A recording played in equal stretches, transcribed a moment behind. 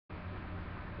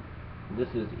This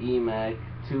is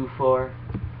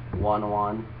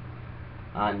eMac2411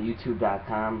 on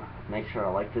YouTube.com. Make sure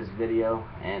to like this video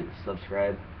and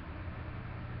subscribe.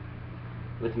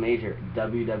 With major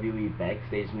WWE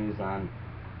Backstage news on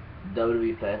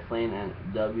WWE Fastlane and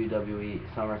WWE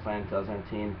Summerslam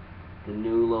 2019, the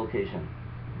new location.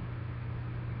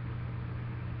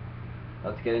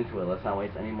 Let's get into it. Let's not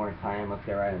waste any more time. Let's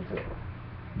get right into it.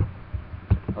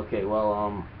 Okay,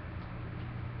 well,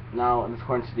 now, this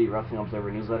according to the Wrestling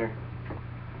Observer newsletter,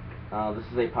 this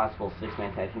is a possible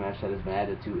 6-man tag team match that has been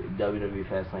added to WWE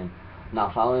Fastlane. Now,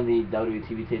 following the WWE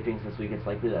TV tapings this week, it's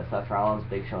likely that Seth Rollins,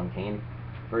 Big Show, and Kane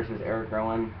versus Eric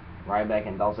Rowan, Ryback,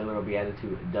 and Dolph Ziggler will be added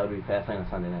to WWE Fastlane on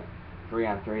Sunday night.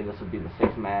 3-on-3, this would be the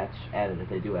 6th match added, if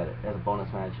they do add it, as a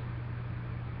bonus match.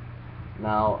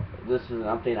 Now, this is an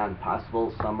update on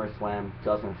possible SummerSlam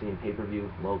 2019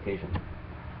 pay-per-view location.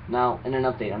 Now, in an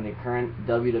update on the current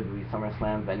WWE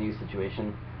SummerSlam venue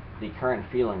situation, the current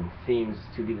feeling seems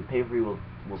to be the pay-per-view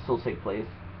will still take place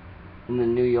in the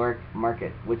New York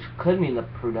market, which could mean the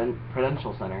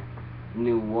Prudential Center,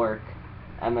 Newark,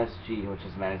 MSG, which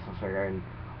is Madison Square Garden,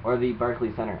 or the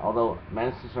Barclays Center. Although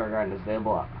Madison Square Garden is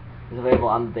available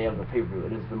on the day of the pay-per-view,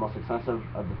 it is the most expensive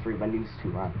of the 3 venues to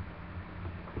run.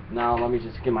 Now, let me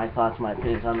just give my thoughts, my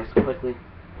opinions on this quickly.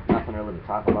 Nothing really to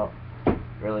talk about.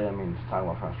 Really, I mean, just talk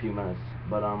about for a few minutes.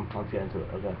 But, let's get into it.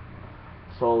 Okay.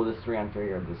 So, this 3-on-3,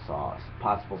 or this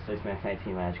possible 6-man tag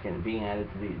team match being added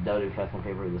to the WWE Fastlane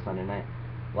pay-per-view this Sunday night,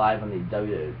 live on the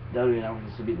WWE Network.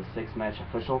 This would be the 6th match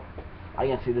official. I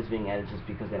can see this being added just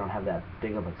because they don't have that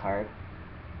big of a card.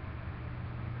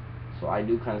 So, I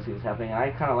do kind of see this happening. And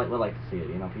I kind of would like to see it.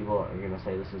 You know, people are going to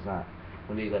say this is not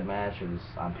going to be a good match, or this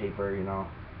on paper, you know.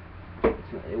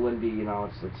 It wouldn't be, you know,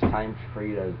 it's time for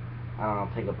you to, I don't know,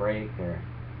 take a break, or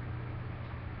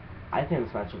I think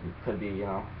this match could be, you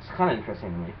know, it's kind of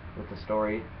interesting to me with the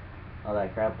story, all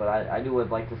that crap. But I would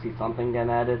like to see something get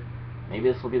added. Maybe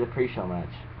this will be the pre-show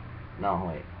match. No,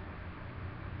 wait.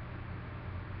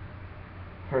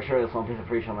 For sure, this won't be the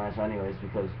pre-show match, anyways,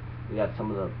 because we got some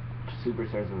of the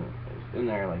superstars in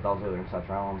there, like Dolph Ziggler and Seth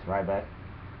Rollins, Ryback.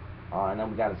 And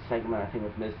then we got a segment, I think,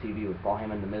 with Miz TV with Paul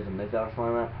Heyman, The Miz, and Miz out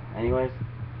or that. Anyways,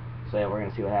 so yeah, we're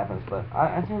gonna see what happens. But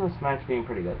I see this match being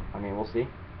pretty good. I mean, we'll see.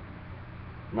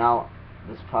 Now,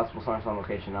 this possible SummerSlam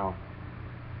location. Now,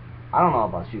 I don't know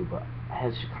about you, but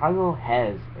has Chicago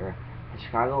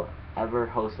ever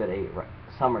hosted a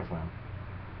SummerSlam?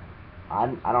 I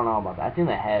don't know about that. I think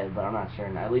they had, but I'm not sure.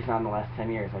 At least not in the last 10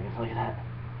 years, I can tell you that.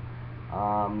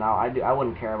 Now, I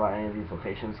wouldn't care about any of these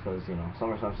locations because, you know,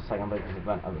 SummerSlam's the second biggest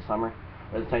event of the summer,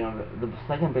 or the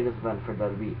second biggest event for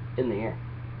WWE in the year.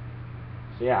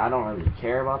 So yeah, I don't really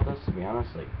care about this, to be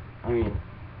honest. Like, I mean,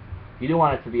 you do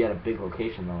want it to be at a big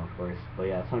location, though, of course. But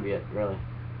yeah, it's gonna be it, really.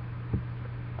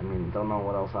 I mean, don't know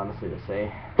what else honestly to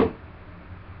say.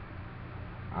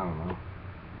 I don't know.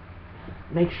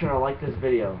 Make sure to like this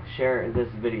video, share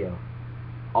this video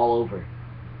all over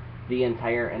the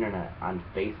entire internet, on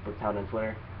Facebook, Twitter, and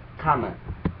Twitter. Comment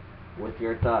with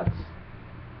your thoughts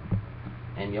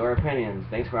and your opinions.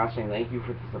 Thanks for watching. Thank you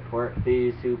for the support. See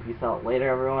you soon. Peace out later,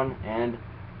 everyone, and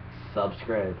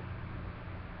subscribe.